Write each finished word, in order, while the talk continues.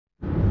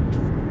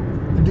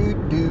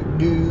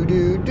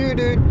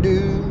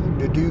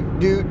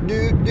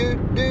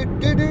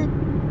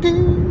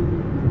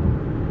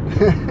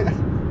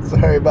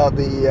Sorry about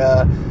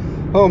the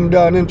home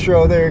done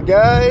intro there,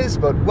 guys,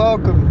 but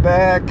welcome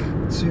back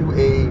to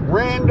a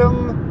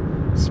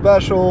random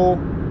special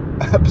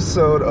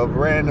episode of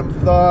Random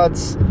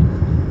Thoughts.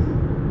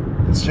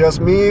 It's just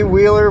me,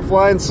 Wheeler,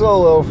 flying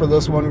solo for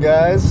this one,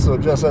 guys, so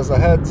just as a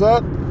heads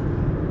up.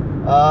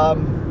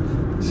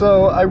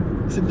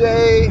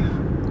 Today,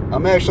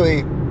 I'm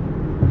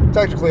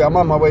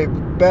on my way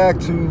back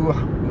to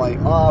my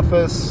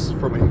office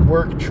from a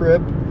work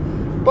trip,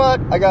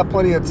 but I got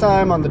plenty of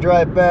time on the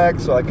drive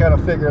back, so I kind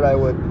of figured I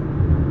would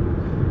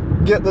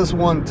get this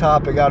one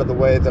topic out of the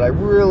way that I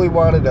really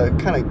wanted to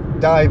kind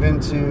of dive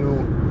into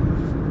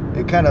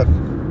and kind of,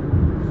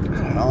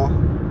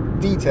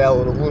 detail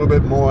it a little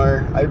bit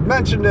more. I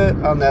mentioned it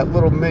on that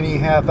little mini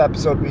half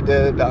episode we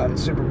did on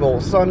Super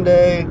Bowl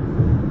Sunday,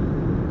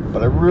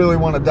 but I really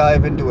want to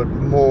dive into it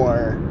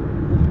more.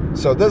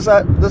 So this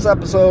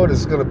episode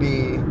is going to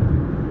be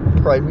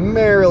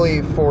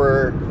primarily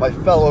for my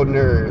fellow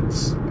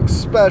nerds,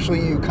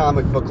 especially you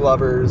comic book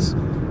lovers,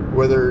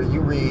 whether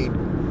you read,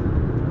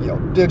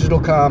 digital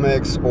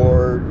comics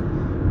or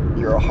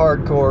you're a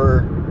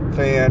hardcore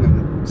fan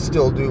and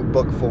still do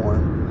book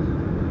form.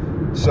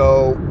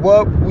 So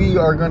what we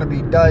are going to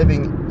be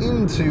diving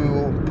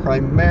into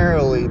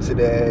primarily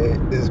today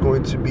is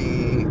going to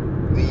be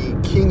the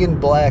King in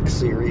Black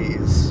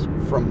series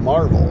from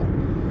Marvel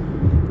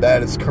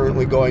that is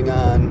currently going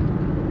on.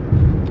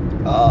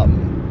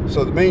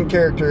 So the main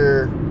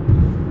character,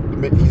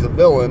 he's a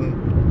villain,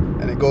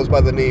 and it goes by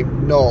the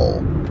name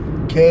Knull.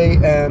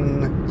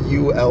 K-N-U-L-L.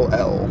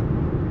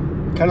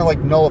 Kind of like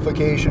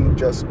nullification,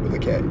 just with a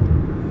K.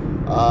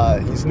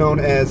 He's known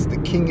as the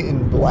King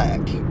in Black.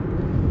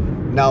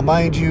 Now,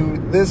 mind you,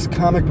 this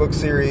comic book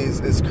series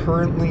is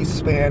currently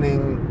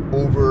spanning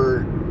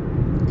over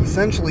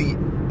essentially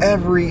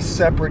every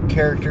separate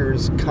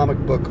character's comic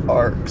book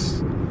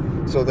arcs.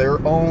 So their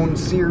own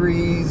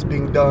series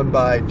being done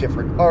by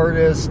different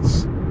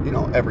artists,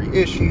 every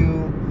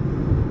issue.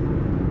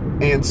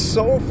 And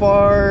so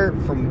far,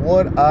 from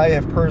what I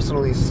have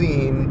personally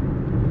seen,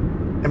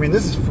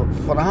 this is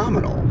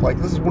phenomenal. Like,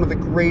 this is one of the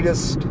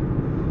greatest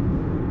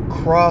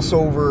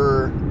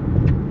crossover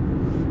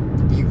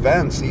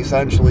events,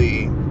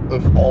 essentially,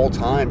 of all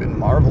time in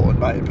Marvel, in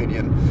my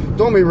opinion.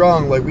 Don't get me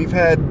wrong, like, we've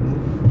had,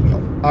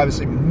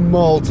 obviously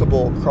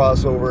multiple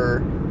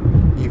crossover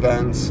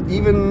events,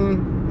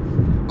 even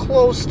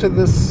close to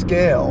this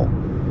scale.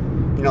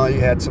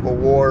 You had Civil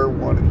War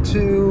 1 and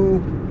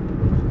 2.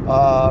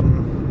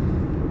 I'm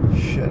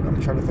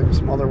trying to think of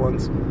some other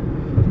ones.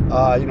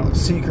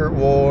 Secret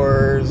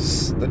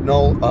Wars, the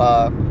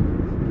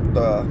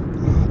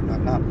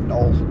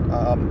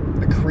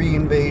Kree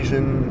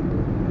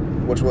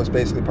invasion, which was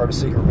basically part of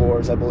Secret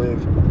Wars, I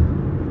believe.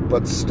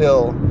 But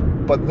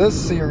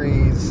this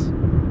series,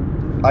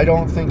 I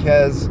don't think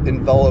has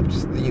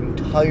enveloped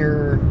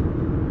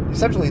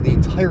essentially the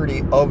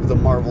entirety of the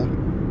Marvel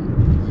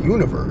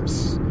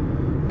universe.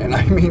 And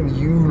I mean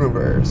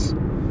universe.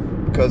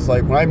 Because,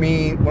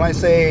 when I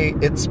say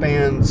it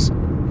spans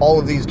all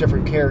of these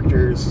different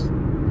characters'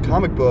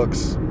 comic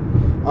books,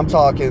 I'm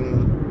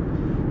talking,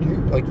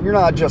 you're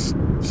not just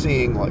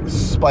seeing,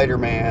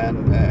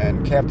 Spider-Man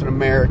and Captain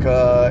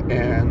America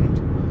and,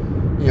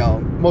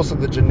 most of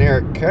the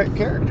generic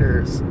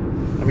characters.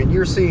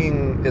 You're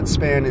seeing it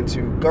span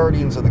into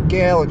Guardians of the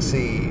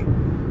Galaxy,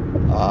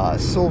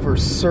 Silver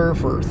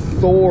Surfer,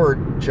 Thor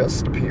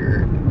just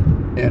appeared,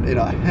 and in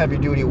a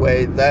heavy-duty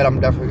way that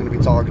I'm definitely going to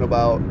be talking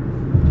about.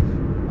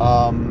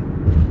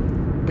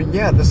 But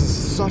yeah, this is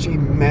such a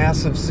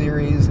massive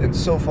series, and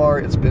so far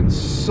it's been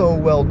so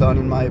well done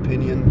in my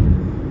opinion,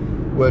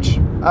 which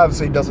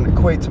obviously doesn't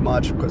equate to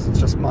much because it's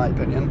just my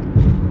opinion.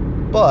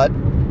 But,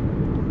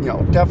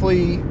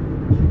 definitely,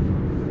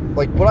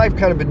 what I've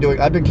kind of been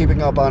doing, I've been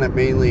keeping up on it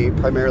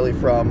primarily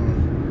from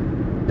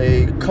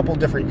a couple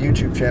different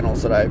YouTube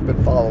channels that I've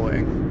been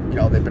following.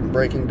 They've been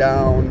breaking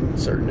down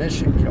certain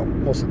issues,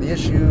 most of the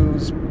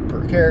issues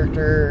per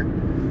character,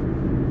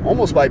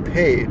 almost by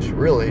page,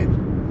 really,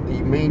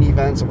 the main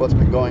events of what's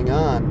been going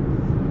on.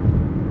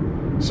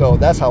 So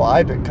that's how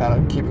I've been kind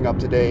of keeping up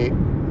to date.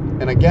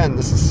 And again,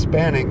 this is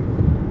spanning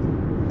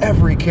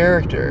every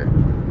character.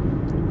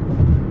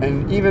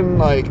 And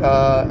even, I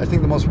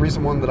think the most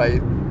recent one that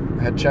I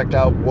had checked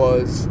out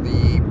was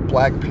the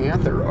Black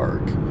Panther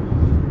arc,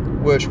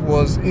 which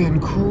was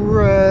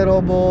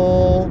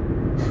incredible.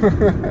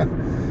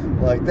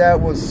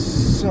 That was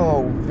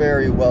so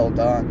very well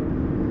done.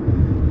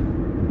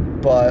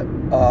 But,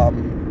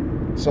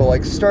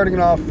 starting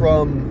off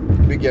from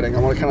the beginning, I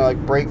want to kind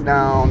of, break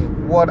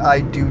down what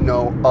I do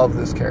know of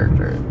this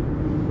character.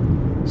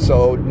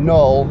 So,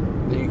 Knull,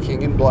 the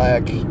King in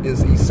Black,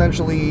 is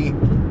essentially,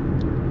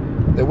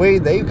 the way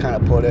they kind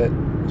of put it,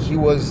 he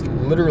was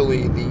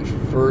literally the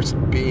first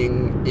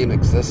being in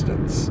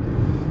existence.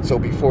 So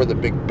before the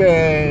Big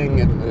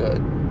Bang and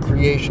the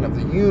creation of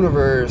the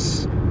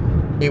universe,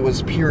 it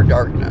was pure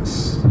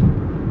darkness,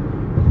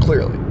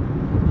 clearly.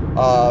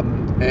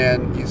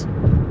 And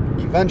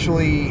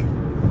eventually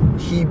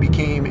he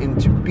became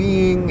into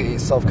being a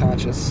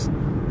self-conscious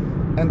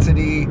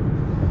entity,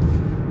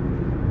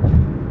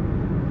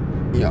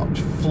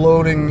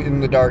 floating in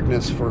the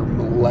darkness for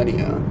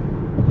millennia,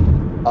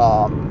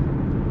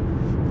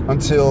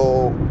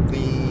 until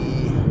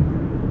the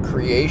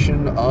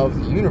creation of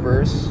the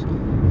universe,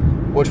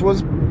 which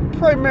was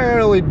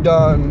primarily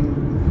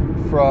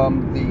done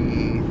from the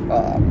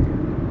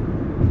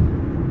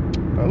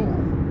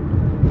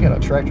we got a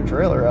tractor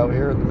trailer out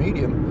here in the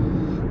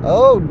medium.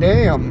 Oh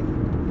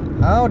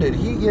damn, how did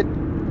he get?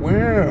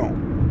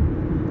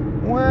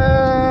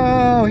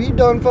 Wow, he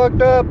done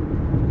fucked up.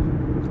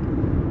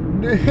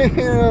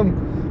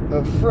 Damn,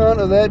 the front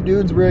of that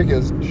dude's rig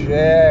is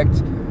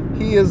jacked.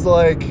 He is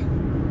like,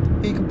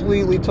 he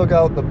completely took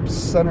out the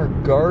center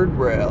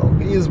guardrail.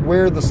 He is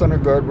where the center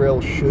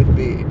guardrail should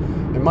be.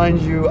 And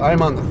mind you,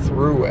 I'm on the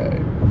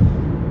thruway.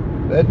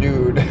 That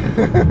dude,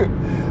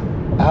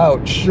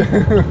 ouch.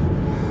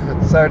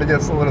 Sorry to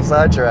get a little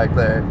sidetracked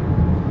there.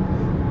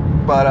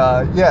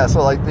 But yeah,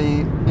 so like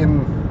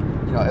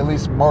at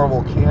least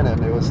Marvel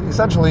canon, it was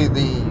essentially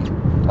the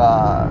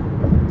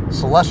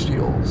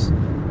Celestials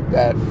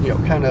that,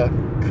 kind of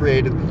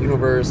created the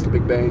universe, the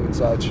Big Bang and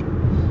such,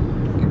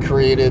 and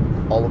created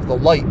all of the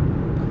light,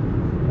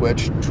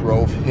 which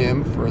drove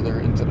him further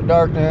into the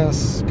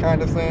darkness,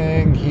 kind of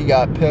thing. He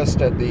got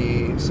pissed at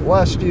the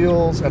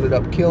Celestials, ended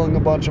up killing a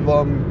bunch of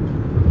them.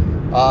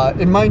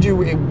 And mind you,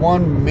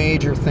 one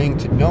major thing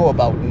to know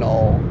about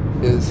Null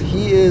is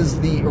he is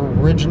the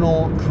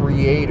original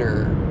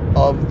creator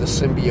of the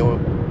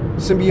symbiote.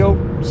 The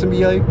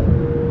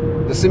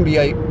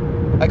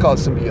symbiote. I call it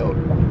symbiote.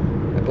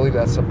 I believe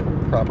that's the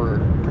proper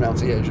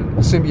pronunciation.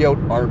 The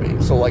symbiote army.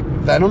 So like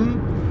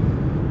Venom,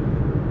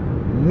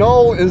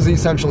 Null is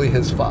essentially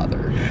his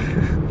father.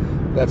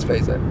 Let's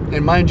face it.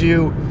 And mind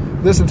you,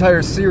 this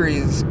entire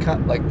series,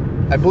 like,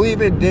 I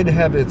believe it did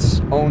have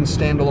its own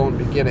standalone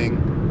beginning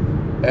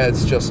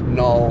as just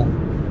Null,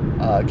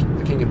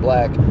 the King in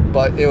Black,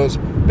 but it was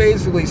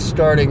basically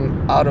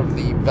starting out of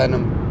the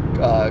Venom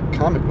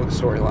comic book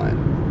storyline.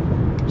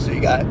 So you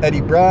got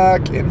Eddie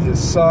Brock and his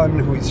son,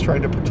 who he's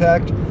trying to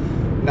protect.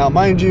 Now,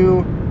 mind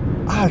you,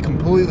 I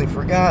completely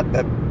forgot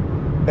that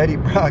Eddie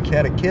Brock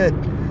had a kid.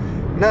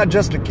 Not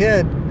just a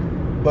kid,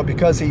 but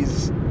because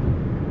he's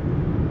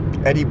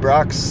Eddie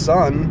Brock's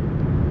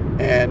son,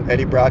 and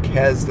Eddie Brock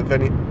has the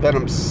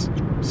Venom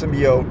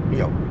symbiote,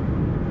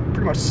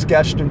 pretty much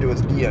sketched into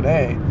his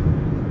DNA.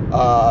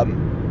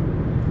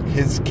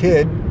 His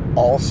kid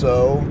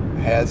also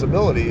has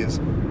abilities,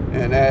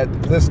 and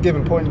at this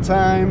given point in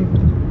time,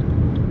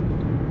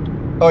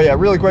 oh yeah,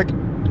 really quick,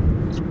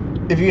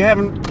 if you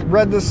haven't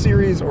read this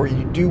series, or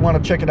you do want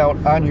to check it out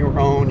on your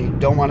own, you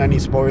don't want any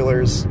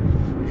spoilers,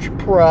 you should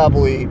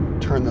probably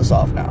turn this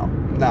off now.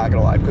 Not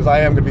gonna lie, because I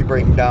am going to be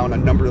breaking down a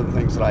number of the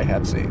things that I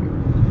have seen.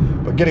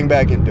 But getting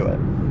back into it.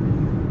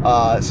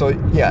 So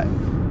yeah,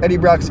 Eddie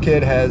Brock's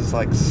kid has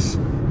like,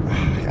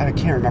 I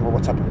can't remember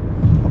what's up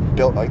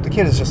built. Like, the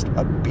kid is just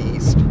a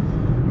beast.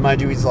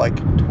 Mind you, he's like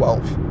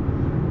 12.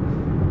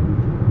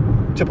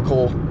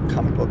 Typical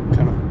comic book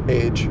kind of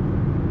age.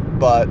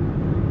 But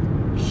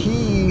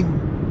he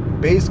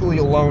basically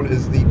alone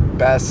is the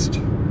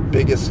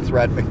biggest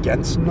threat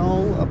against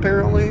Null,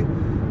 apparently.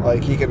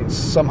 Like, he can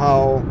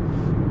somehow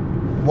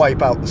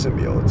wipe out the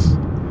symbiotes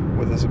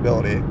with his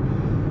ability.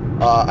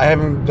 I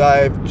haven't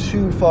dived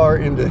too far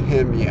into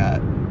him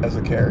yet as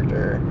a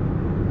character.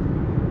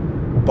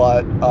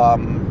 But,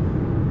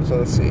 so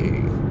let's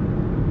see.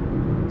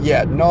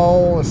 Yeah,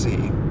 Null, let's see.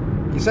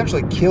 He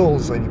essentially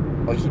kills,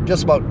 like he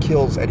just about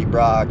kills Eddie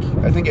Brock.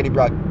 I think Eddie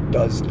Brock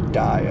does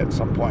die at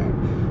some point.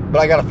 But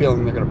I got a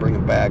feeling they're going to bring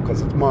him back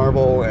because it's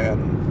Marvel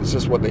and it's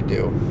just what they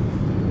do.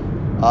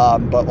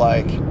 But,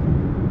 like,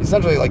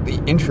 essentially, like,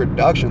 the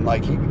introduction,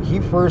 like, he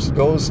first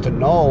goes to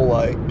Null,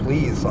 like,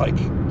 please, like,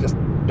 just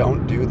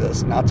don't do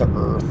this, not to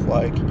Earth.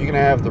 Like, you can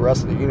have the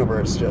rest of the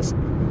universe, just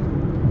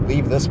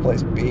leave this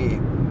place be.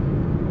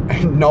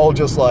 And Null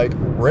just, like,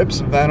 rips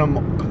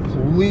Venom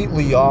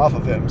completely off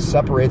of him,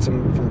 separates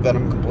him from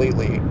Venom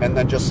completely, and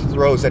then just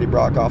throws Eddie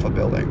Brock off a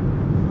building.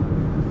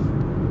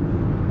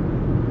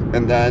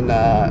 And then,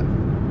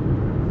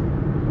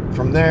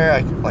 from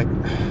there, like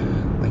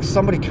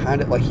somebody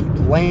kind of, like, he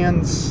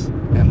lands,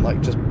 and,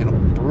 like, just in a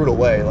brutal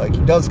way. Like,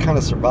 he does kind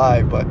of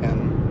survive, but,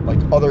 and, like,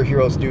 other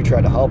heroes do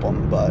try to help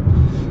him, but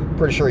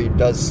pretty sure he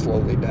does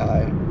slowly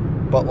die.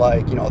 But,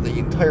 like, the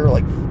entire,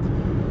 like,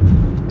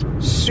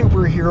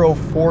 superhero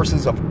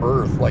forces of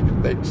Earth, like,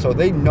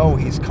 they know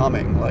he's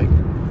coming, like,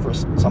 for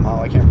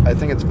somehow, I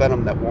think it's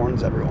Venom that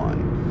warns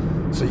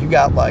everyone. So you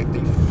got, like,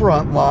 the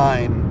front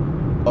line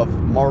of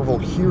Marvel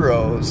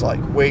heroes, like,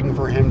 waiting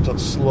for him to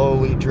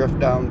slowly drift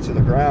down to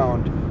the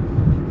ground,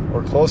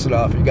 or close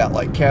enough. You got,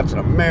 like, Captain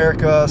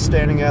America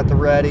standing at the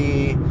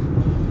ready,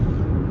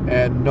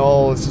 and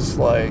Null is just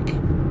like,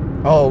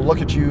 oh,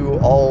 look at you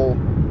all,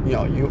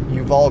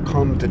 you've all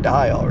come to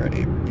die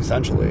already,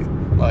 essentially.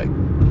 Like,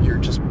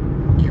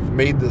 you've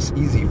made this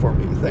easy for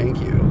me, thank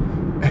you.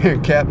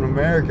 And Captain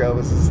America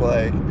was just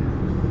like,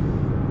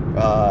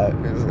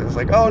 it's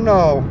like, oh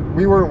no,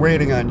 we weren't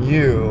waiting on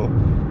you,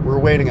 we're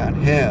waiting on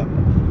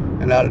him.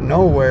 And out of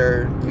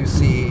nowhere, you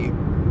see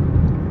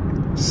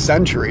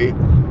Sentry,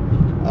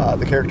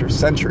 the character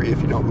Sentry,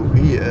 if you know who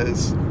he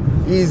is.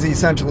 He's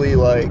essentially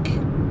like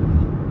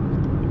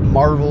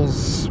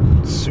Marvel's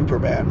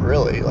Superman,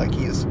 really. Like,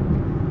 he's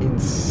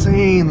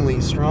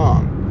insanely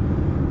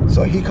strong.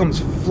 So he comes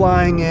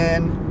flying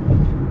in,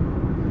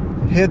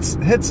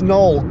 hits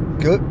Null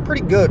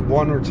pretty good,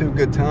 one or two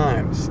good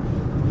times.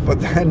 But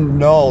then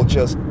Null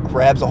just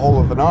grabs a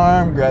hold of an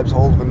arm, grabs a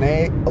hold of a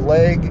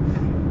leg,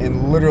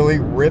 and literally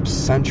rips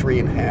Sentry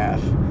in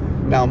half.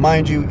 Now,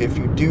 mind you, if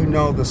you do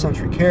know the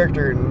Sentry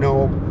character and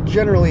know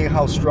generally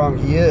how strong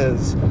he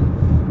is,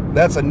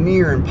 that's a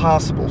near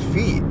impossible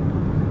feat.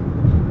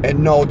 And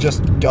Null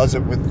just does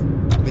it with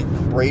the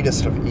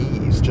greatest of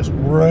ease. Just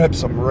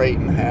rips him right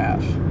in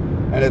half.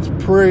 And it's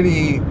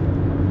pretty...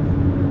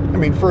 I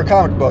mean, for a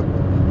comic book,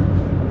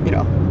 you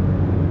know,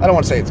 I don't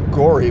want to say it's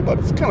gory, but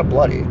it's kind of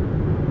bloody.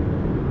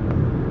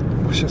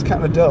 Which is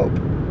kind of dope.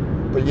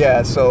 But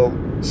yeah, so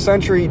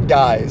Sentry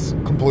dies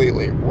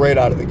completely right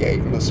out of the gate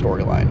in the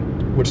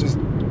storyline, which is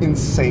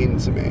insane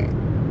to me.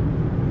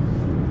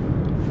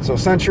 So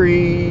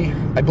Sentry,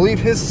 I believe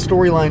his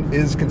storyline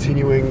is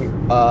continuing.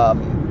 A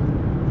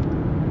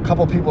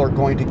couple people are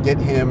going to get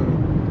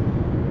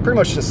him pretty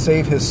much to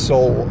save his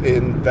soul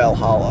in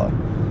Valhalla.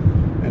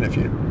 And if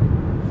you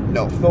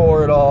know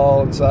Thor at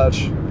all and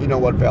such, you know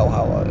what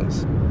Valhalla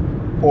is.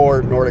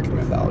 Or Nordic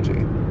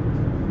mythology.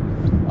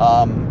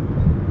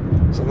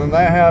 So then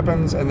that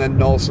happens, and then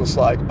Null's just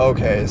like,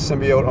 okay,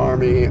 symbiote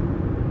army,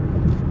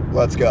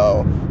 let's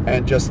go.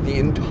 And just the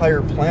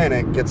entire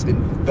planet gets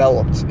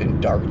enveloped in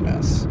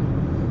darkness.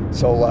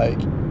 So, like,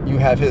 you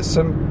have his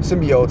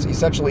symbiotes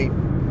essentially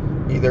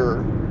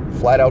either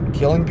flat out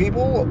killing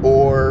people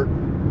or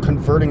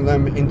converting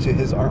them into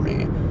his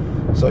army.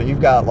 So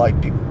you've got,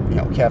 like, you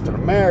know, Captain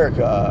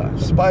America,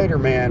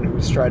 Spider-Man,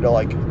 who's trying to,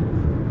 like,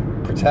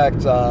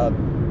 protect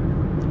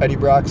Eddie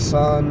Brock's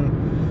son.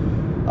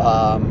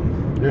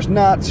 There's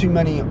not too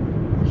many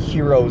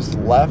heroes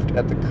left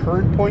at the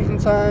current point in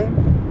time.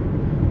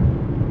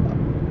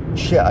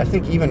 Shit, I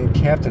think even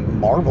Captain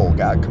Marvel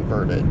got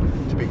converted,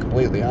 to be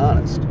completely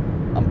honest.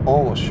 I'm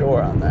almost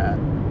sure on that.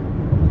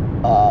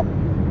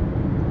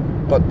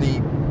 But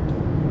the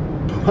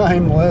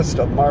prime list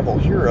of Marvel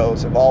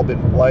heroes have all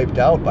been wiped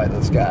out by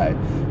this guy.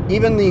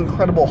 Even the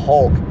Incredible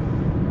Hulk,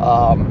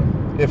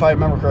 if I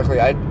remember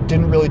correctly, I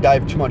didn't really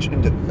dive too much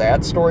into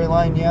that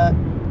storyline yet.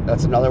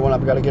 That's another one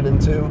I've got to get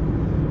into.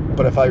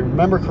 But if I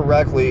remember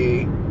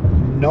correctly,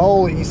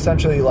 Null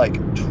essentially, like,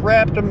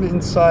 trapped him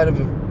inside of,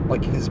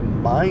 like, his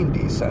mind,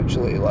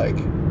 essentially. Like,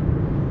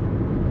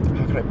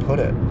 how could I put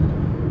it?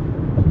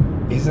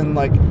 He's in,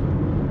 like,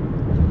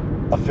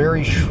 a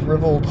very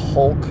shriveled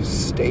Hulk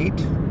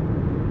state.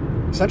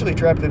 Essentially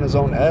trapped in his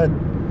own head.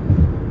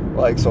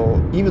 Like,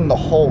 so even the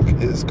Hulk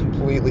is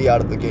completely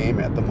out of the game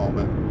at the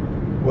moment.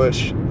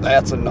 Which,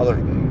 that's another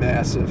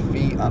massive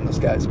feat on this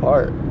guy's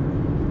part.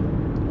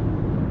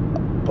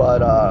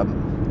 But,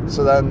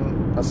 so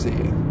then, let's see,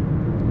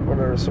 what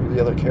are some of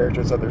the other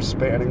characters that they're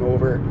spanning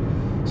over?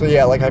 So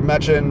yeah, like I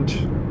mentioned,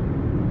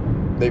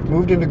 they've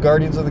moved into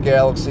Guardians of the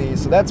Galaxy,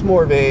 so that's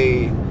more of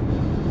a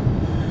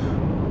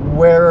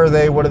where are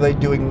they, what are they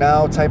doing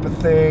now type of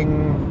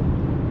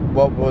thing.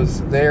 What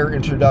was their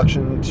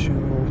introduction to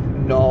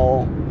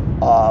Null,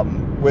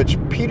 which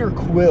Peter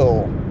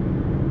Quill,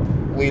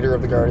 leader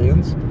of the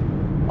Guardians,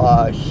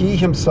 he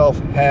himself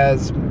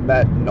has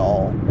met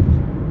Null.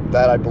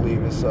 That I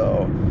believe is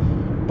so.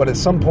 But at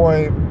some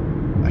point,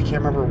 I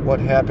can't remember what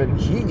happened,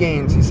 he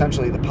gains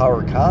essentially the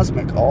power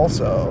cosmic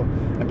also,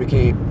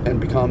 and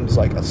becomes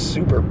like a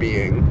super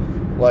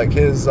being. Like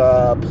his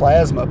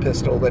plasma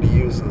pistol that he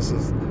uses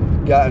has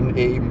gotten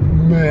a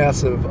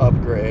massive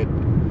upgrade.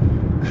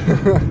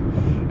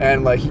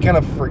 And like he kind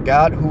of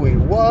forgot who he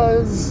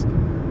was.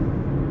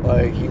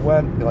 Like he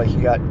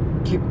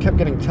kept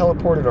getting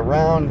teleported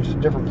around to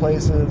different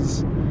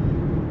places.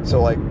 So,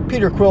 like,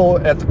 Peter Quill,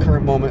 at the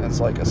current moment, is,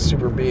 like, a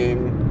super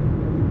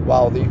being,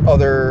 while the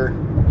other,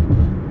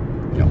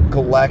 you know,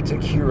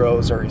 galactic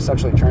heroes are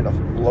essentially trying to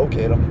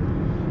locate him.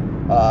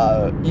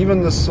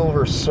 Even the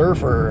Silver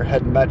Surfer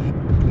had met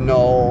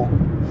Null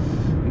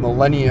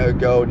millennia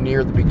ago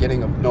near the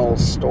beginning of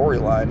Null's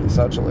storyline,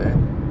 essentially.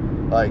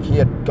 Like, he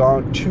had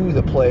gone to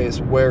the place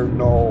where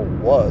Null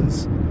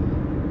was,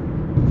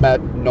 met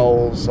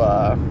Null's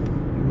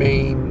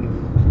main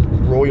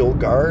royal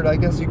guard, I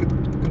guess you could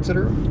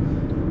consider him.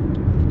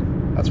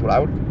 That's what I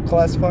would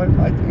classify.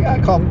 I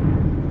call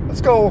him, let's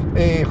go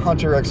a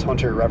Hunter x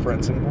Hunter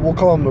reference, and we'll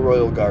call him the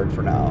Royal Guard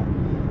for now.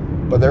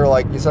 But they're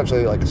like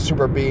essentially like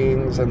super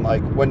beings, and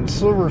like when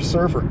Silver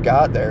Surfer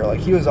got there,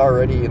 like he was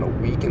already in a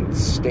weakened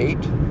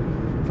state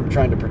from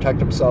trying to protect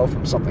himself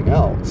from something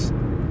else.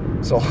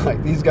 So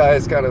like these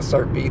guys kind of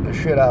start beating the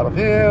shit out of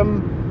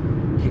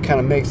him. He kind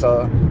of makes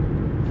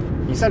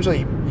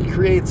essentially he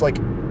creates like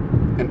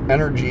an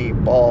energy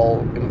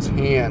ball in his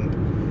hand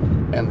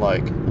and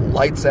like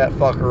lights that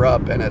fucker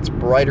up, and it's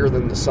brighter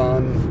than the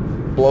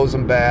sun, blows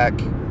him back,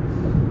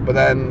 but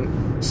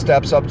then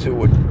steps up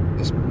to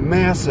this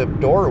massive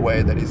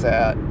doorway that he's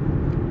at,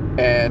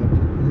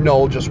 and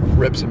Null just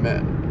rips him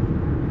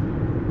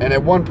in. And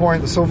at one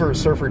point, the Silver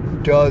Surfer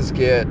does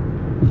get,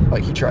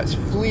 like, he tries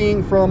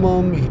fleeing from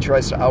him. He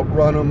tries to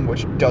outrun him,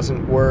 which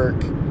doesn't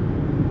work.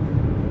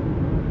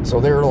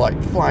 So they're,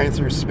 like, flying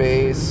through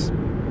space.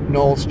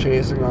 Null's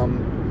chasing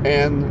them.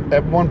 And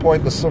at one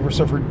point, the Silver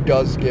Surfer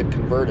does get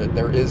converted.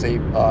 There is a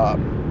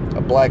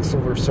Black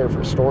Silver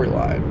Surfer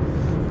storyline.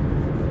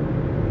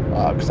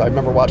 Because I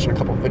remember watching a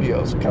couple of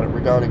videos kind of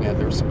regarding it.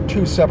 There's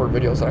 2 separate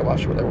videos that I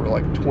watched where they were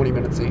like 20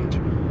 minutes each.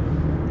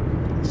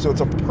 So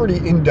it's a pretty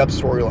in-depth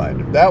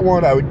storyline. That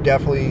one I would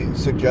definitely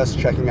suggest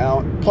checking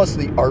out. Plus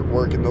the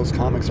artwork in those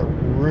comics are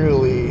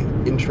really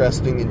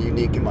interesting and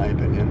unique in my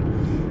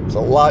opinion. It's a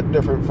lot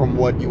different from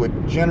what you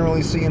would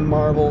generally see in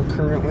Marvel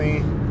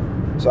currently.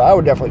 So I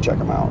would definitely check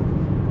them out.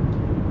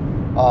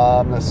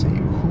 Let's see,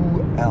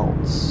 who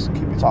else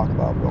can we talk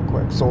about real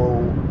quick?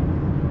 So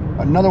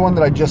another one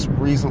that I just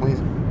recently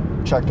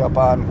checked up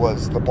on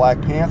was the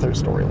Black Panther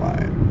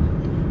storyline.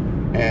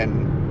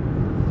 And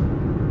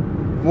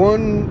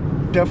one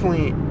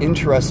definitely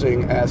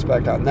interesting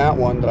aspect on that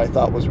one that I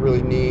thought was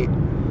really neat,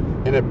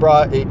 and it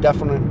brought a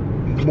definite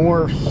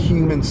more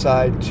human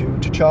side to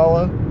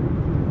T'Challa,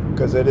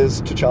 because it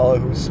is T'Challa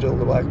who's still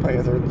the Black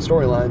Panther in the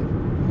storyline.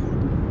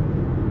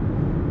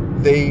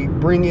 They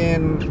bring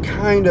in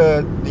kind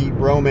of the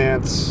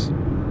romance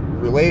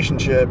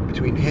relationship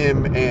between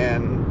him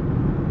and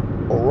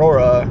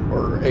Aurora,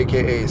 or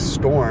aka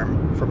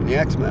Storm from the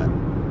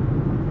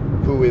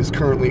X-Men, who is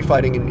currently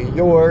fighting in New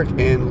York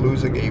and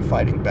losing a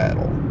fighting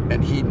battle.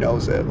 And he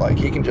knows it. Like,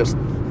 he can just,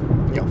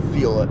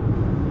 feel it.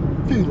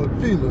 Feel it.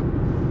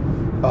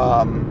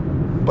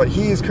 But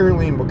he's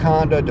currently in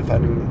Wakanda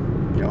defending,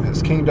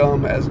 his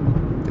kingdom as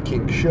the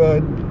king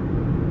should.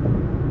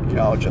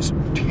 Just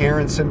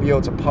tearing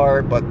symbiotes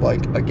apart. But,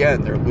 like,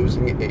 again, they're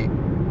losing a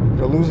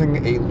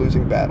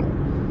losing battle.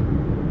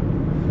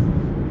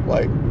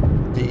 Like,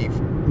 the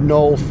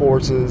Null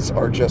forces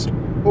are just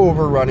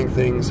overrunning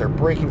things. They're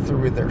breaking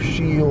through with their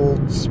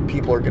shields.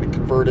 People are getting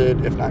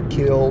converted, if not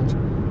killed.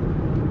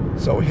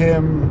 So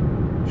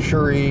him,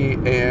 Shuri,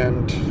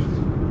 and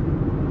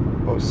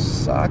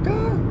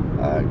Osaka?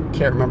 I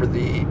can't remember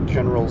the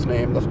general's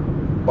name, the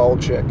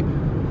bald chick.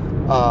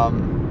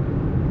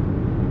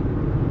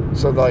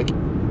 So, like,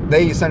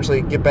 they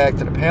essentially get back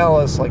to the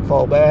palace, like,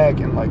 fall back,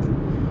 and, like,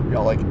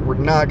 we're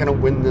not going to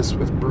win this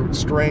with brute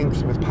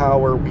strength, with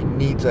power. We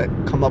need to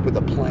come up with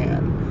a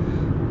plan.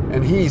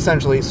 And he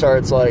essentially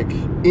starts, like,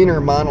 inner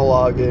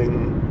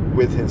monologuing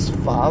with his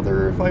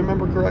father, if I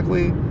remember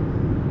correctly.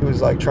 He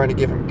was, like, trying to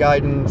give him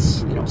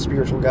guidance,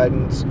 spiritual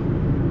guidance,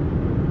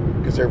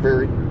 because they're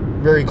very,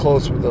 very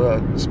close with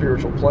the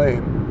spiritual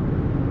plane.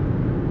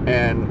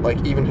 And,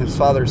 like, even his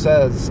father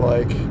says,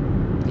 like,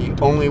 the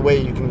only way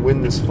you can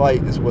win this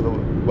fight is with a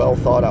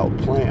well-thought-out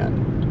plan.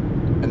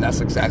 And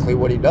that's exactly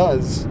what he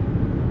does.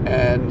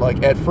 And,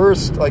 like, at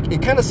first, like,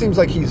 it kind of seems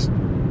like he's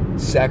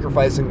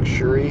sacrificing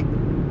Shuri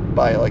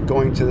by, like,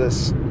 going to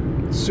this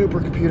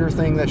supercomputer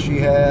thing that she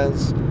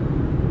has,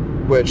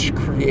 which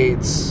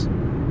creates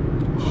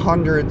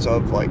hundreds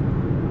of, like,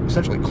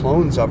 essentially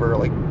clones of her,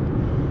 and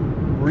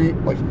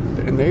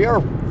they are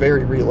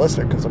very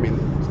realistic, because, I mean,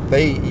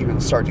 they even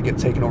start to get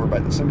taken over by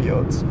the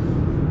symbiotes.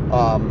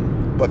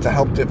 But to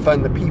help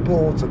defend the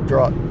people, to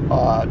draw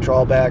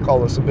back all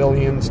the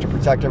civilians, to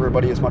protect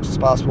everybody as much as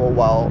possible,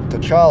 while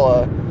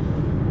T'Challa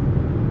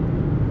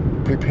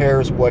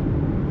prepares what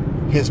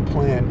his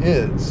plan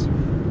is,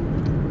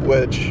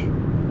 which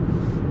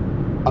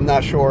I'm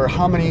not sure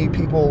how many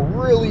people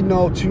really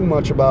know too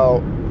much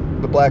about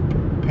the Black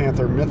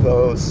Panther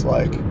mythos,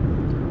 like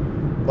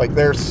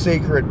their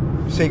sacred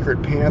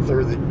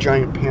panther, the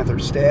giant panther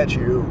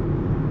statue,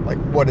 like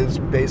what is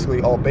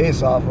basically all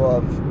based off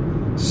of,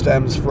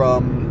 stems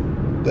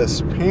from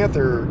this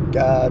panther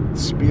god,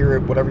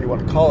 spirit, whatever you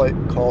want to call it,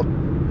 called,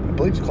 I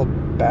believe it's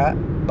called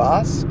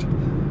Bast. It's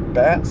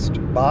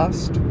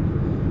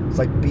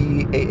like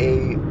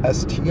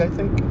Baast, I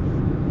think.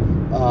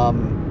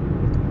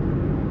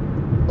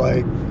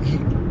 Like,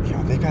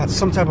 they got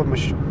some type of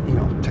machine,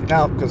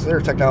 technology, because their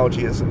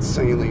technology is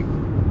insanely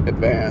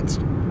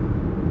advanced,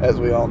 as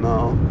we all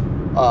know.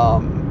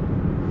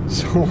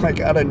 So,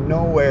 like, out of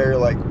nowhere,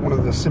 like, one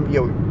of the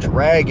symbiote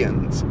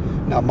dragons.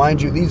 Now,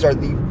 mind you, these are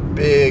the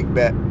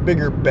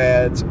bigger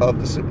bads of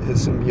his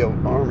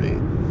symbiote army.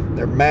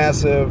 They're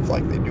massive.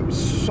 Like, they do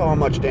so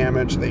much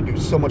damage. They do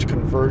so much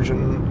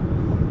conversion.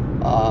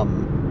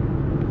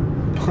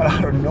 But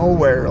out of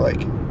nowhere,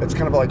 like, it's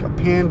kind of like a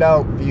panned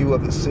out view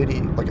of the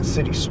city, like a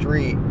city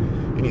street,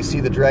 and you see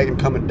the dragon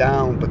coming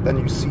down, but then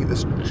you see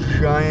this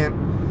giant,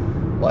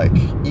 like,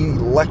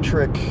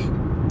 electric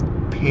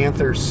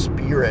panther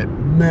spirit,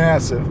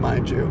 massive,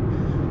 mind you,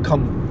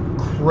 come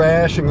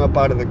crashing up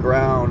out of the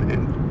ground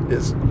and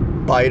is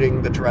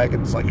biting the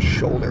dragon's, like,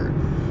 shoulder,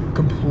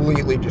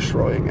 completely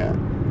destroying it.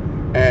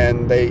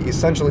 And they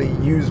essentially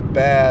use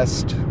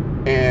Bast,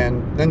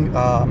 and then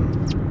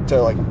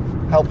to, like,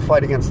 help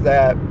fight against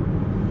that,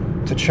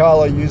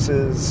 T'Challa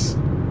uses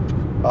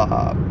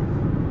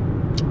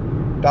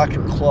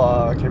Dr.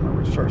 Claw, I can't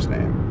remember his first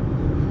name.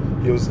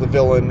 He was the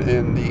villain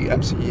in the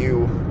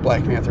MCU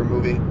Black Panther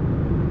movie.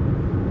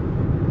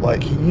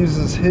 like, he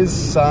uses his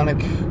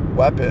sonic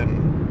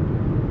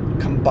weapon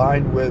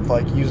combined with,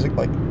 like, using,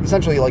 like,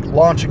 essentially, like,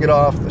 launching it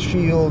off the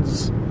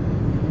shields,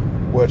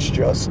 which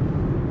just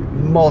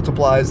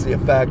multiplies the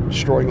effect,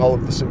 destroying all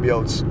of the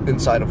symbiotes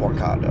inside of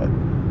Wakanda.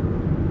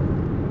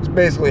 It's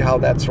basically how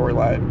that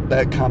storyline,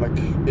 that comic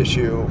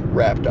issue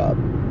wrapped up,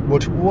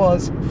 which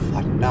was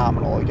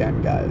phenomenal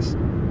again, guys.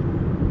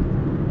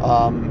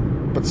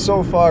 But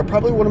so far,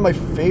 probably one of my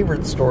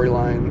favorite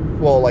storyline,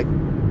 well, like,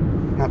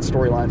 not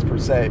storylines per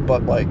se,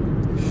 but, like,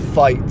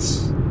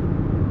 fights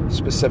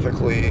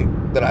specifically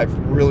that I've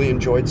really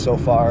enjoyed so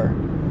far,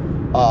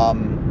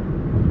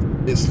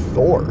 is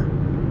Thor.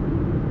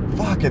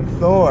 Fucking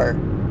Thor.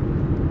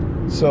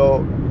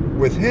 So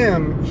with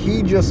him,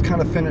 he just kind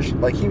of finished,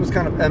 like, he was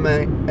kind of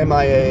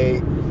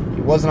MIA.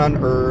 He wasn't on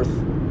Earth.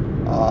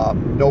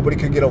 Nobody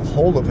could get a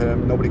hold of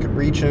him. Nobody could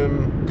reach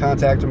him,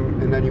 contact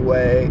him in any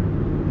way.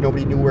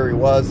 Nobody knew where he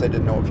was. They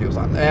didn't know if he was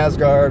on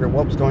Asgard or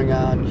what was going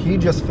on. He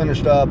just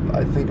finished up,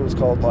 I think it was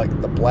called, like,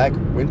 the Black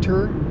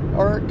Winter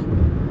arc.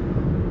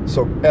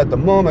 So at the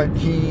moment,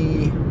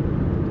 he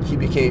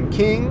became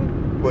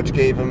king, which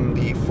gave him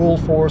the full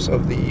force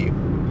of the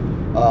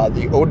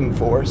Odin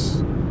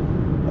force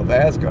of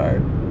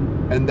Asgard.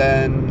 And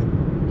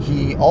then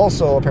he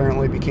also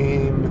apparently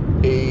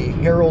became a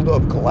Herald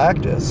of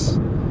Galactus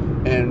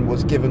and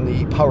was given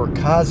the power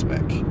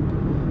cosmic.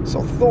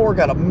 So Thor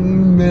got a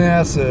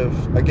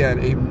massive, again,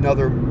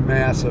 another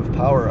massive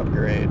power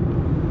upgrade,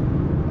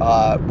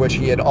 which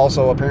he had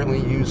also apparently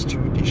used to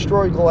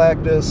destroy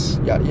Galactus,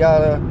 yada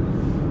yada,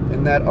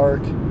 in that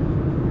arc.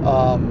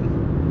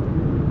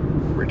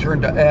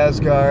 Returned to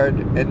Asgard,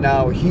 and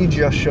now he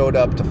just showed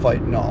up to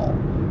fight Null.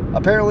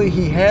 Apparently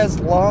he has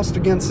lost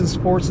against his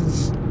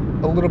forces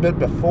a little bit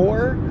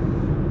before,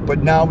 but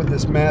now with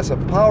this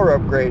massive power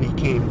upgrade, he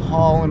came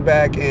hauling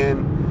back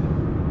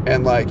in,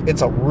 and, like,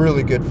 it's a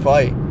really good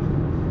fight.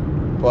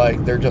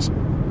 Like, they're just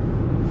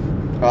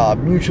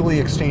mutually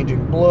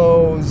exchanging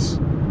blows,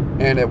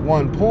 and at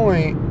one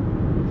point,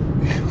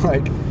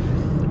 like,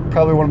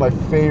 probably one of my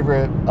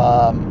favorite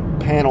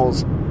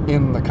panels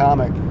in the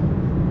comic,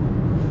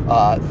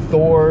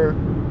 Thor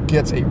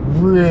gets a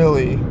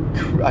really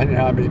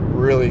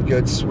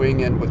good swing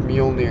in with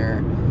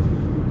Mjolnir,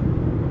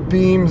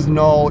 beams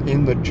Null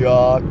in the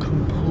jaw,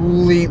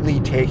 completely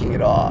taking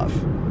it off.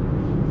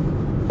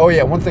 Oh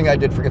yeah, one thing I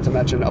did forget to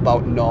mention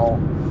about Null,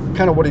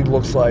 kind of what he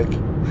looks like.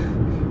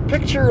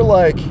 Picture,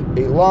 like,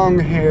 a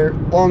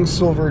long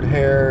silvered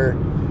hair,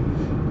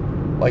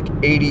 like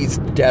 80s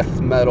death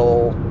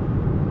metal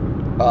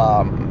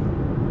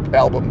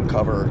album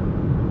cover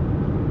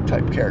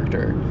type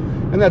character.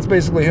 And that's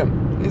basically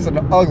him. He's an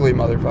ugly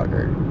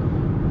motherfucker.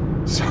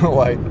 So,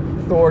 like,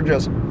 Thor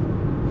just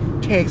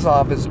takes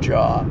off his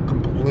jaw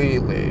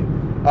completely.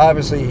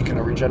 Obviously, he can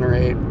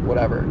regenerate,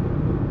 whatever.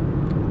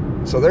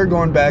 So they're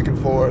going back and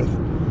forth.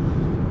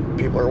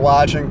 People are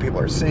watching. People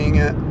are seeing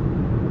it.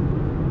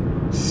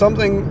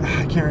 Something,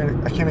 I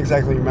can't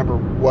exactly remember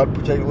what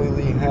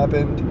particularly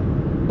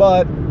happened,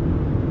 but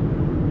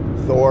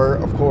Thor,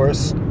 of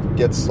course,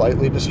 gets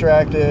slightly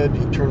distracted.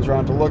 He turns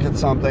around to look at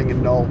something,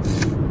 and Null,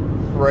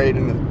 right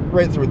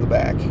through the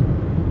back,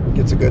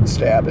 gets a good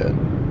stab in.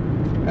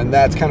 And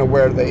that's kind of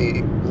where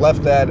they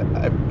left that.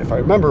 If I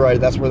remember right,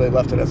 that's where they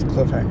left it as a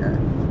cliffhanger.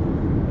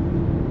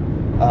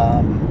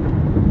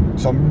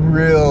 So I'm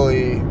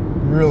really,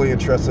 really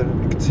interested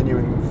in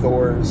continuing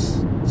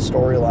Thor's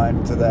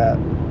storyline to that.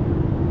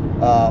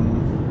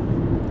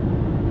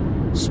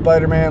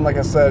 Spider-Man, like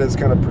I said, is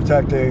kind of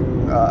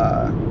protecting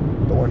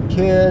the one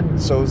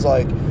kid. So it's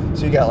like,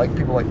 so you got, like,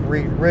 people like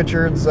Reed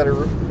Richards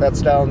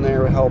that's down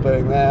there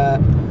helping that,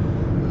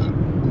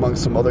 among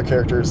some other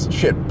characters.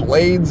 Shit,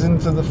 Blade's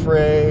into the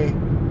fray.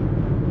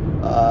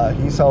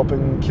 He's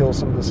helping kill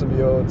some of the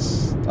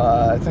symbiotes.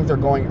 I think they're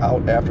going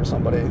out after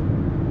somebody.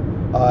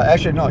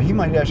 Actually, no, he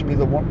might actually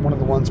be one of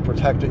the ones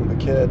protecting the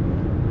kid,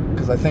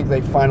 because I think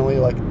they finally,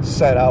 like,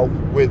 set out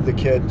with the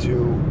kid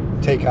to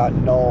take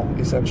on Null,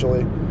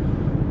 essentially.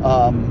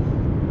 I'm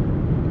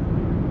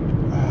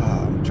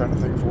trying to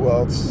think of who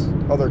else,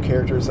 other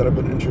characters that have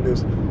been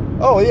introduced.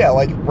 Oh yeah,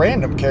 like,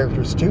 random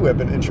characters too have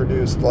been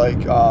introduced,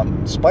 like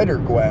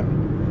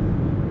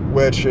Spider-Gwen,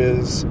 which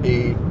is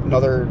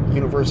another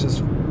universe's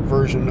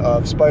version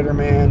of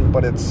Spider-Man,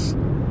 but it's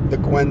the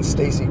Gwen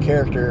Stacy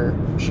character.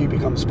 She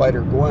becomes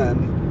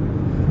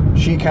Spider-Gwen.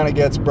 She kind of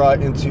gets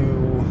brought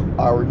into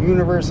our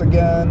universe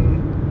again,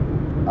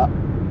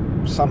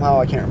 somehow.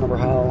 I can't remember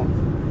how.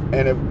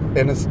 And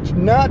it's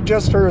not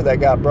just her that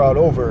got brought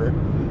over.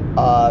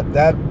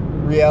 That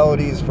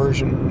reality's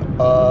version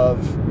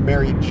of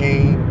Mary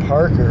Jane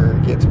Parker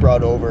gets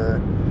brought over,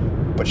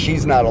 but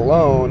she's not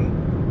alone.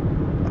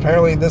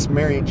 Apparently this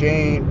Mary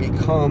Jane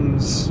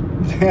becomes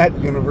that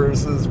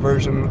universe's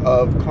version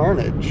of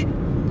Carnage,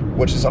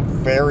 which is a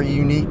very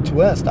unique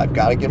twist. I've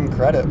got to give him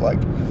credit. Like,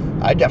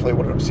 I definitely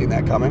wouldn't have seen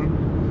that coming.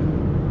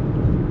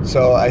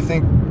 So I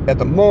think at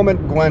the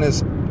moment, Gwen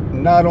is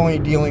not only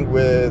dealing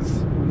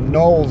with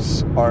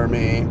Null's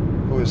army,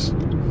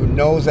 who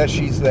knows that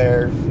she's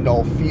there.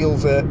 Null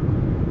feels it.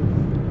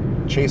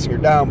 chasing her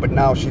down, but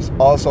now she's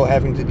also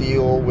having to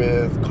deal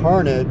with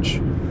Carnage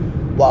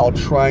while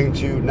trying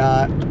to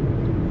not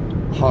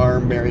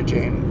harm Mary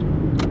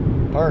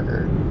Jane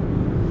Parker.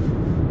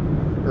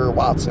 Or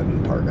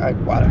Watson Parker.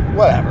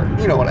 Whatever.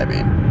 You know what I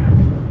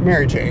mean.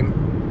 Mary Jane.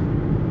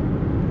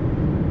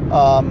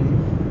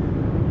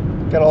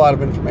 Got a lot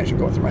of information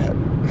going through my head.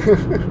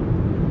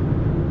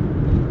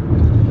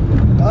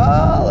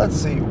 Let's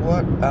see.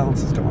 What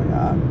else is going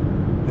on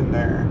in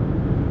there?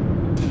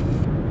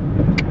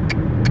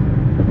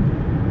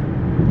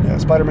 Yeah,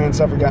 Spider-Man's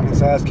definitely gotten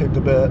his ass kicked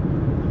a bit.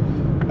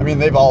 I mean,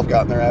 they've all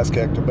gotten their ass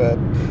kicked a bit.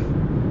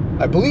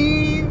 I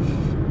believe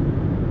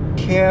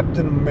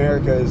Captain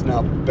America is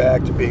now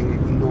back to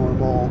being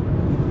normal.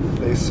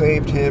 They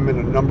saved him and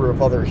a number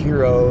of other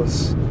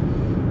heroes,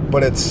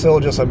 but it's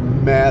still just a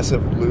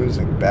massive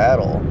losing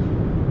battle.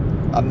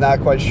 I'm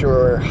not quite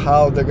sure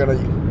how they're going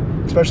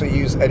to, especially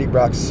use Eddie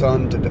Brock's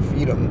son to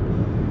defeat him.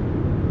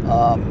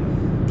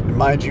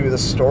 Mind you, the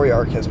story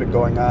arc has been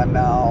going on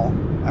now,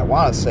 I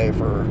want to say,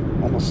 for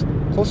almost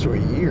close to a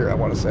year, I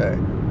want to say.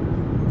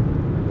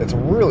 It's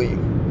really,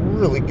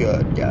 really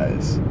good,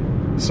 guys.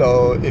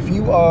 So if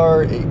you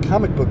are a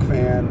comic book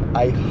fan,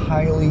 I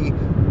highly,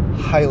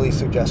 highly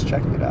suggest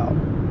checking it out.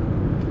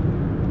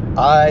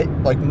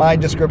 My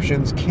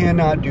descriptions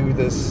cannot do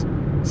this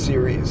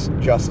series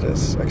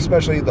justice,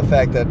 especially the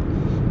fact that,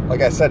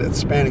 like I said, it's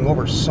spanning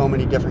over so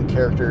many different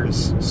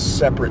characters,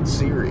 separate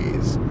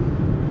series.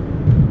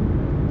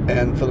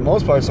 And for the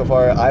most part so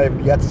far, I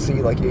have yet to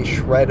see like a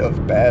shred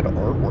of bad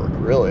artwork,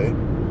 really.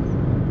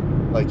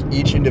 Like,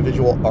 each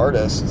individual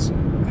artist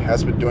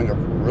has been doing a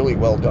really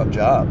well done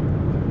job.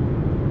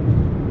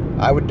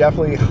 I would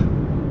definitely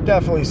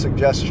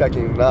suggest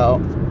checking it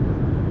out.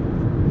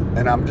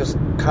 And I'm just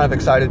kind of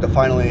excited to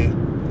finally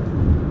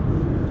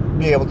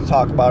be able to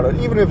talk about it,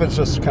 even if it's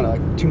just kind of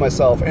like to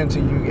myself and to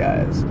you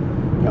guys,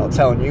 you know,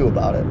 telling you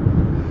about it.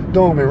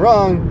 Don't get me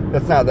wrong,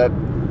 it's not that.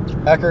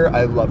 Ecker,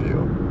 I love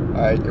you.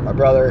 Alright, you're my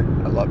brother,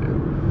 I love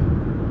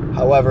you.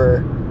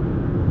 However,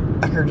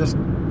 Ecker just,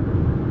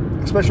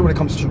 especially when it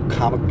comes to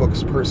comic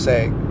books per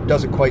se,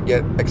 doesn't quite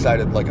get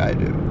excited like I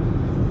do.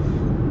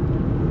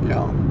 You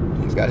know,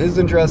 he's got his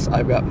interests,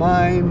 I've got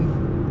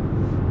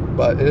mine,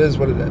 but it is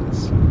what it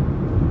is.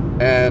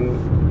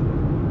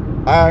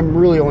 And I'm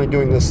really only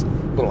doing this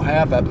little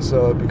half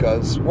episode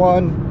because,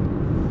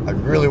 one, I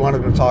really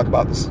wanted to talk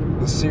about this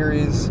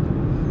series,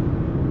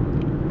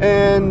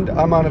 and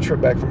I'm on a trip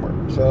back from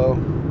work, so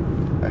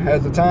I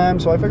had the time,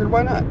 so I figured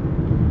why not.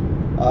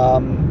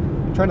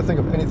 I'm trying to think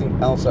of anything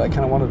else that I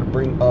kind of wanted to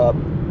bring up.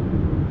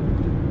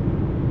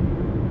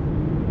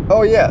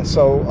 Oh yeah,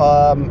 so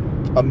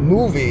a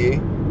movie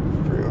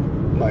for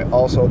my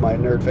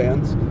nerd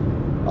fans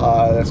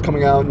that's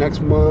coming out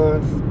next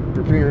month,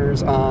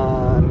 premieres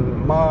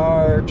on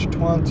March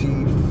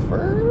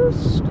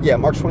 21st. Yeah,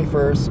 March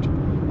 21st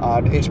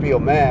on HBO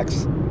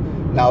Max.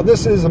 Now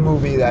this is a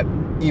movie that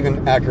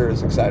even Ecker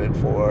is excited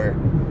for,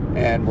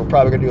 and we're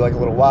probably gonna do like a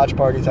little watch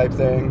party type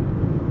thing.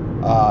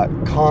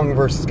 Kong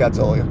vs.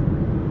 Godzilla.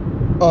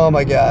 Oh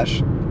my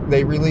gosh,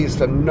 they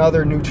released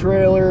another new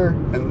trailer,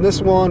 and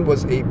this one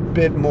was a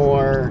bit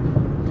more,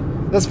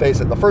 let's face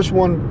it, the first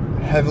one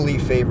heavily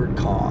favored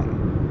Kong,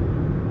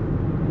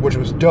 which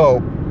was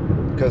dope,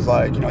 because,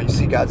 like, you know, you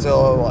see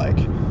Godzilla, like,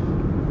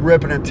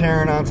 ripping and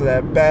tearing onto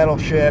that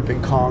battleship,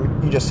 and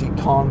Kong, you just see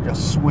Kong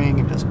just swing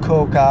and just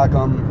cock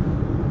him.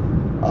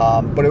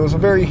 But it was a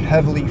very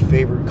heavily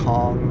favored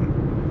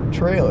Kong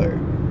trailer.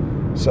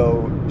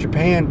 So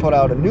Japan put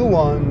out a new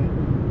one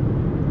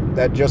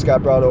that just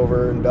got brought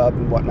over and dubbed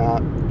and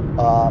whatnot.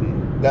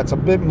 That's a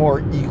bit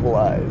more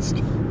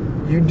equalized.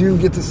 You do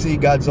get to see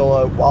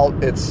Godzilla while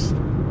it's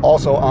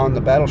also on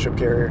the battleship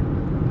carrier.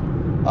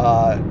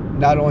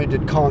 Not only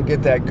did Kong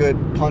get that good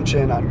punch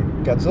in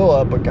on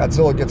Godzilla, but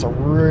Godzilla gets a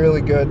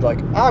really good, like,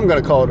 I'm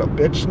going to call it a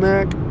bitch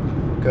smack,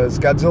 because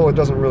Godzilla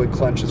doesn't really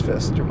clench his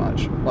fist too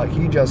much. Like,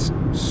 he just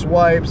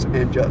swipes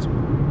and just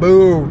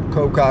boom,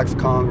 cocks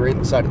Kong right in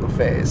the side of the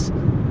face,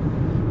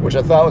 which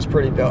I thought was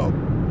pretty dope.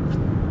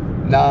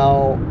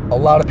 Now, a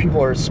lot of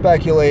people are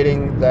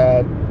speculating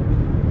that,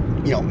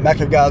 you know,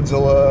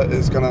 Mechagodzilla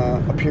is going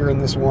to appear in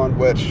this one,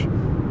 which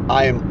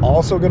I am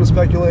also going to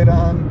speculate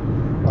on.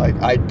 Like,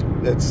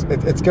 it's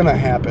going to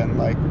happen.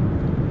 Like,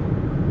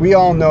 we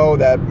all know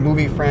that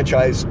movie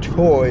franchise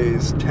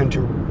toys tend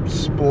to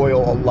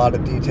spoil a lot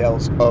of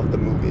details of the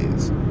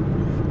movies,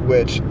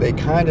 which they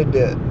kind of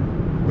did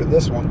with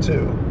this one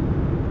too.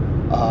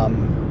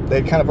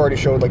 They kind of already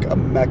showed like a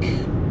mech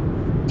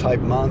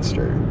type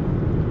monster,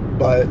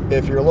 but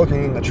if you're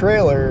looking in the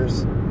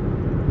trailers,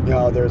 you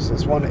know, there's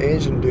this one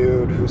Asian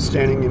dude who's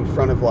standing in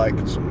front of like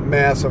some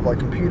massive like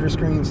computer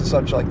screens and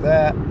such like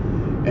that,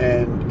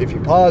 and if you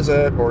pause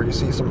it or you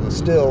see some of the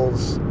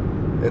stills,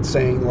 it's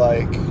saying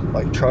like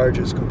charge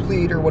is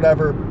complete or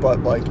whatever, but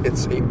like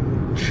it's a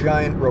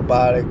giant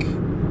robotic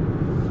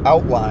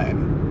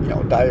outline, you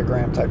know,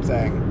 diagram type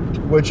thing,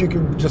 which you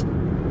can just,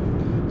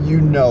 you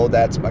know,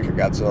 that's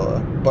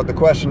Mechagodzilla. But the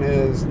question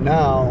is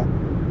now,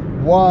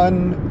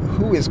 one,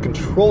 who is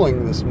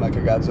controlling this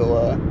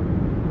Mechagodzilla?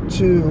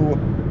 2,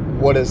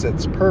 what is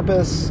its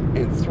purpose?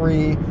 And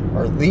 3,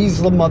 are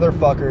these the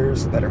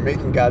motherfuckers that are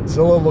making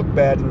Godzilla look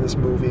bad in this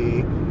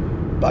movie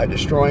by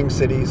destroying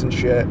cities and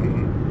shit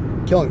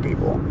and killing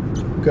people?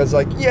 Because,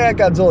 like, yeah,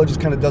 Godzilla just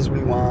kind of does what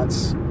he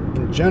wants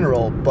in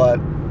general, but,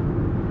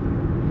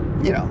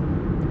 you know,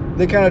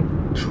 they kind of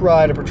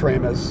try to portray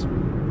him as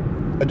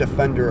a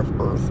defender of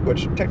Earth,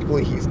 which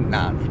technically he's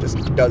not. He just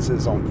does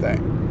his own thing.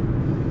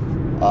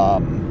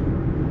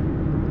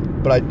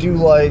 But I do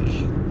like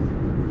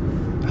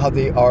how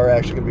they are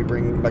actually going to be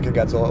bringing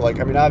Mechagodzilla. Like,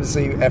 I mean,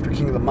 obviously, after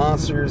King of the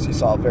Monsters, you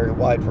saw a very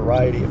wide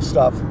variety of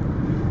stuff,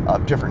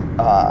 different,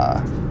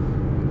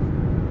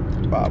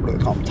 what do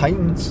they call them,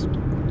 Titans.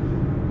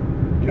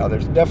 You know,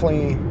 there's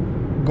definitely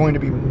going to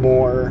be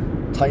more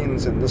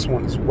Titans in this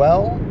one as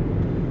well,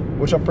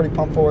 which I'm pretty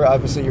pumped for.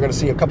 Obviously, you're going to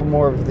see a couple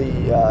more of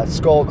the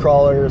skull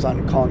crawlers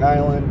on Kong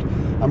Island.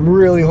 I'm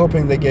really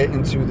hoping they get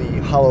into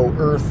the Hollow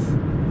Earth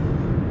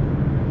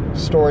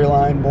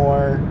storyline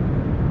more.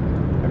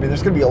 I mean,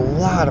 there's going to be a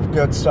lot of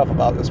good stuff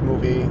about this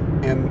movie,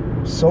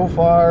 and so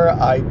far,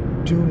 I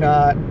do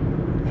not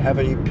have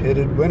a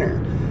pitted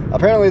winner.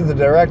 Apparently, the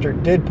director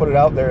did put it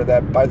out there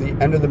that by the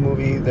end of the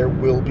movie, there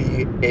will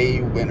be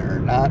a winner,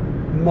 not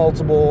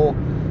multiple.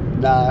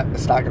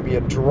 It's not going to be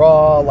a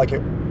draw like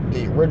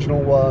the original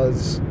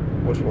was,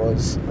 which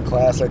was a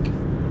classic.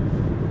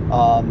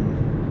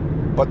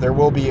 But there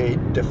will be a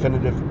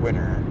definitive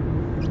winner.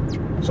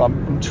 So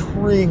I'm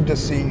intrigued to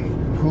see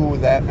who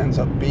that ends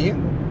up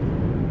being.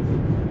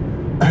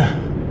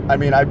 I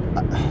mean, I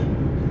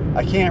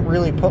can't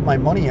really put my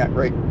money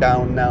right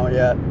down now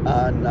yet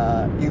on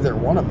either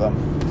one of them.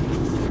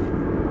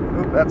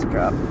 Oop, that's a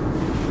cop.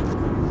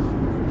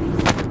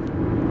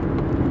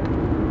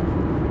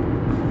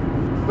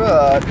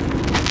 But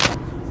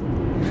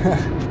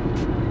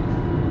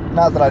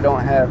not that I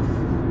don't have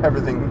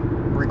everything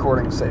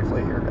recording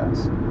safely here,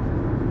 guys.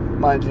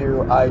 Mind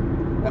you, I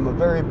am a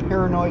very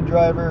paranoid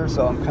driver,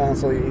 so I'm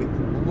constantly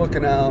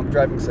looking out,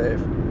 driving safe.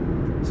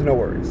 So no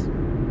worries.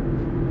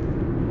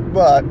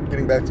 But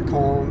getting back to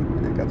Kong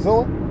and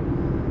Godzilla,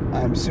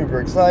 I'm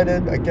super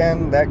excited.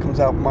 Again, that comes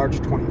out March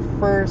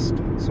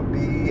 21st, so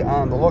be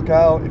on the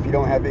lookout. If you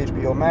don't have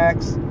HBO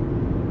Max,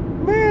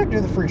 do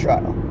the free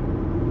trial.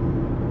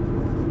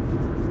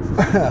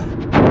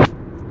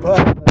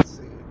 But let's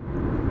see.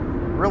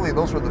 Really,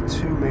 those were the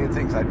two main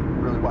things I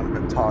really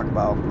wanted to talk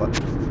about. But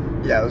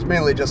yeah, it was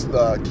mainly just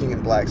the King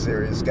in Black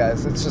series,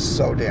 guys. It's just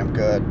so damn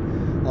good.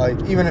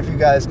 Like, even if you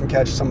guys can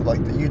catch some of,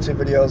 like, the YouTube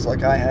videos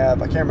like I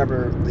have, I can't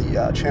remember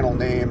the channel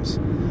names.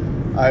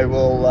 I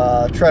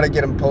will try to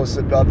get them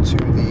posted up to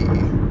the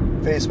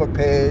Facebook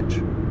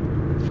page.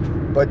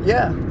 But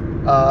yeah,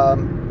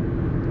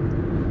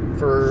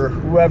 for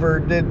whoever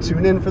did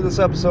tune in for this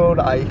episode,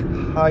 I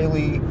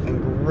highly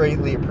and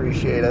greatly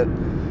appreciate it.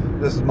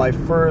 This is my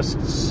first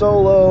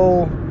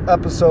solo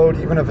episode,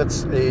 even if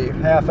it's a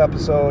half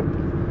episode.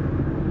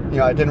 You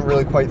know, I didn't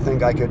really quite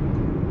think I could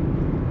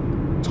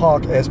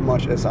talk as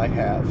much as I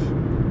have,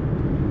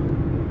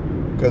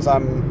 because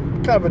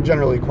I'm kind of a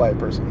generally quiet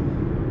person.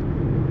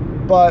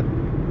 But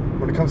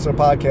when it comes to the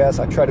podcast,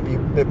 I try to be a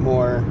bit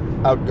more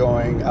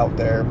outgoing, out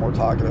there, more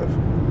talkative,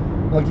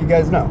 like you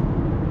guys know.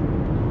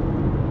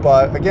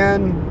 But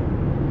again,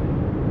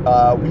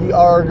 we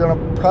are going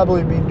to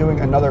probably be doing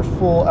another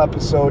full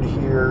episode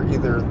here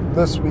either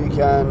this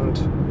weekend.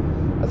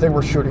 I think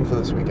we're shooting for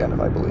this weekend, if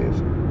I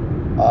believe.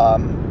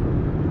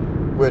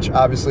 Which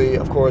obviously,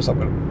 of course,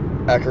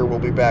 Ecker will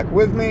be back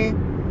with me.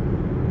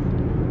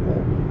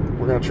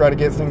 We're going to try to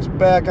get things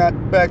back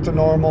to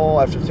normal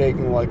after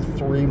taking like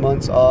 3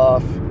 months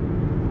off.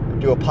 I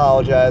do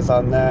apologize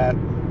on that.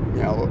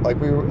 You know, like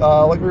we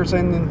were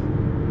saying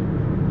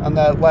on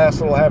that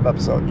last little half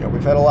episode. You know,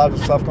 we've had a lot of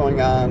stuff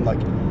going on. Like,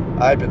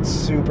 I've been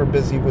super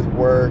busy with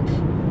work.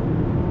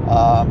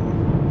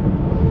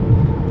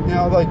 You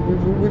know, like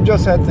we've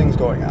just had things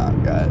going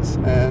on, guys.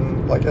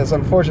 And like, as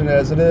unfortunate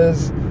as it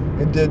is,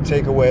 it did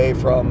take away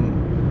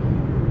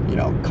from, you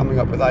know, coming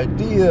up with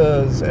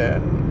ideas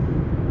and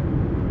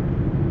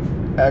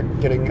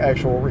getting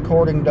actual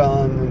recording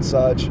done and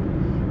such.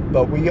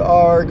 But we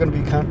are going to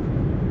be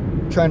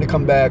trying to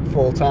come back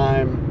full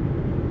time.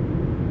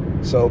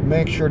 So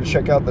make sure to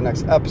check out the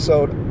next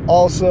episode.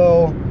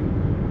 Also,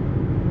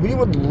 we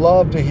would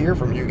love to hear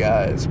from you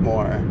guys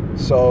more.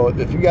 So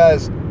if you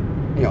guys,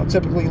 you know,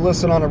 typically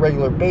listen on a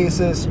regular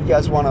basis, you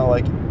guys want to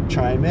like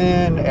chime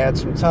in, add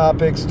some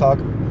topics,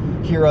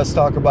 hear us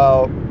talk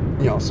about,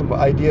 you know, some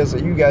ideas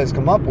that you guys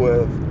come up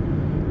with,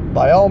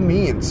 by all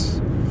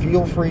means,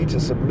 feel free to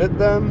submit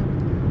them.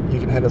 You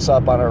can hit us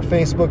up on our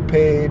Facebook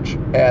page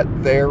at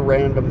Their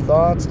Random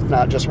Thoughts. It's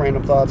not just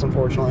Random Thoughts,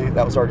 unfortunately.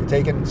 That was already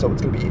taken, so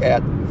it's going to be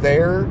at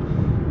Their,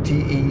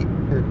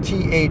 THEIR,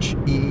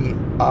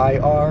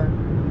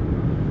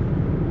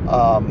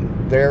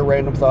 Their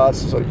Random Thoughts.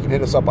 So you can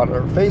hit us up on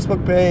our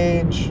Facebook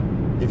page.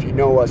 If you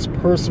know us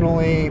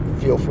personally,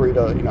 feel free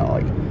to, you know,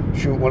 like,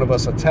 shoot one of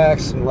us a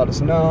text and let us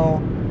know.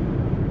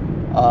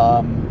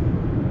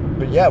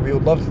 But yeah, we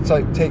would love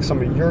to take some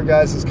of your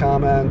guys'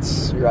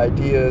 comments, your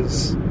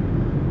ideas.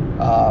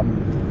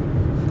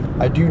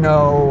 I do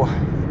know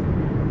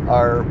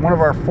one of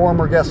our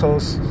former guest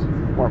hosts,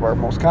 one of our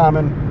most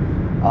common,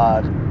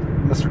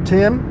 Mr.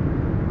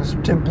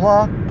 Tim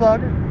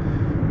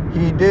Plogger.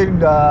 He did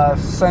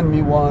send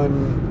me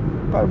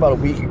one probably about a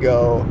week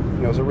ago.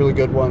 It was a really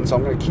good one, so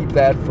I'm going to keep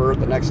that for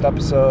the next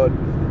episode.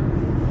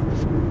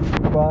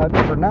 But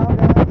for now,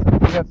 guys, I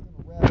think that's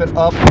going to wrap it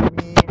up for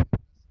me.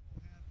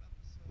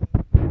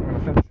 I'm going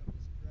to finish up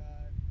this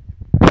drive,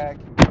 get back.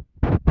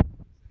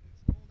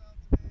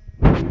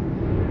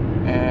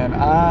 And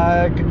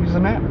I could use a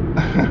nap. So,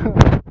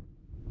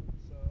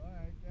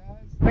 alright,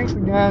 guys. Thanks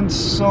again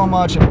so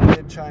much if you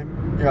did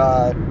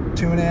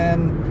tune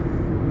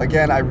in.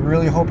 Again, I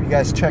really hope you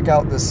guys check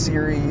out this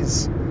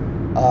series.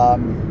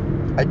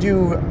 I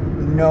do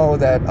know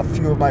that a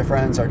few of my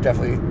friends are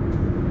definitely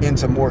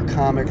into more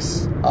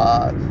comics.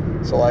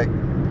 So like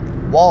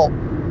Walt,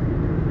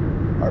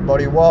 our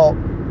buddy Walt,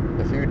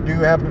 if you do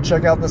happen to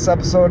check out this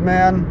episode,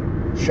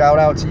 man, shout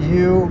out to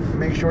you.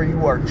 Make sure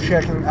you are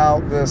checking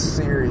out this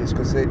series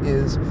because it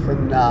is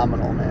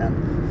phenomenal,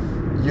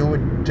 man. You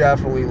would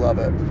definitely love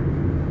it.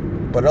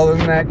 But other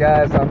than that,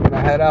 guys, I'm going to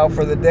head out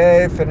for the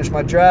day, finish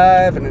my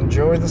drive, and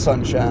enjoy the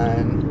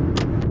sunshine.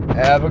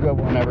 Have a good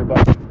one,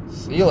 everybody.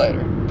 See you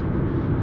later.